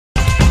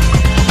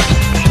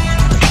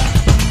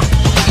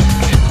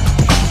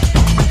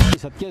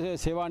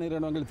சேவா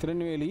நிறுவனங்கள்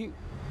திருநெல்வேலி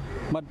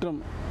மற்றும்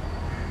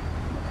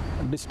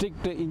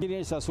district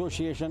engineers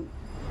association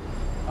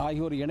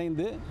ஆகியோர்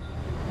இணைந்து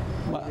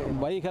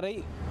வைகரை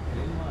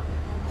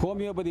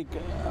ஹோமியோபதி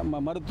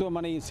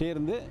மருத்துவமனை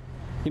சேர்ந்து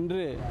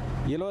இன்று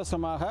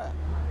இலவசமாக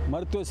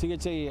மருத்துவ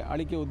சிகிச்சை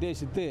அளிக்க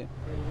உத்தேசித்து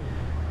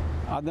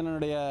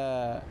அதனுடைய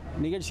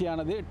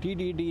நிகழ்ச்சியானது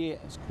டிடிடிஏ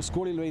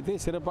ஸ்கூலில் வைத்து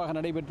சிறப்பாக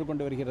நடைபெற்று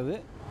கொண்டு வருகிறது.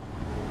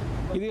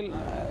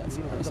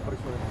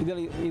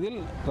 இதில்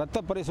இரத்த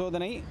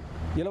பரிசோதனை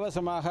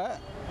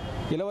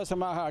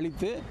இலவசமாக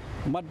அளித்து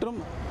மற்றும்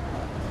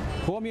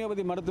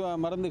ஹோமியோபதி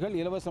மருந்துகள்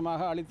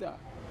இலவசமாக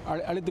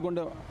அளித்து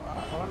கொண்டு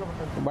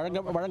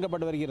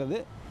வழங்கப்பட்டு வருகிறது.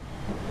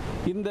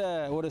 இந்த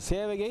ஒரு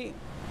சேவையை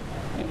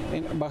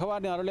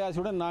பகவானின்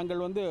அருளாசியுடன்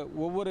நாங்கள்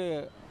ஒவ்வொரு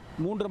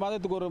 3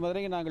 மாதத்துக்கு ஒரு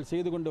முறை நாங்கள்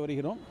செய்து கொண்டு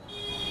வருகிறோம்.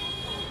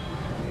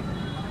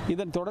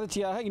 இதன்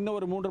தொடர்ச்சியாக இன்னும்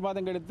ஒரு 3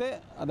 மாதம் கழித்து,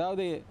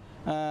 அதாவது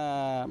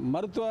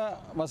மருத்துவ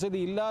வசதி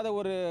இல்லாத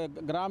ஒரு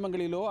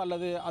கிராமங்களிலோ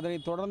அல்லது அதனை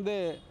தொடர்ந்து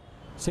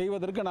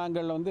செய்வதற்கு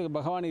நாங்கள்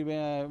பகவானை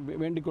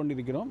வேண்டிக்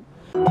கொண்டிருக்கிறோம்.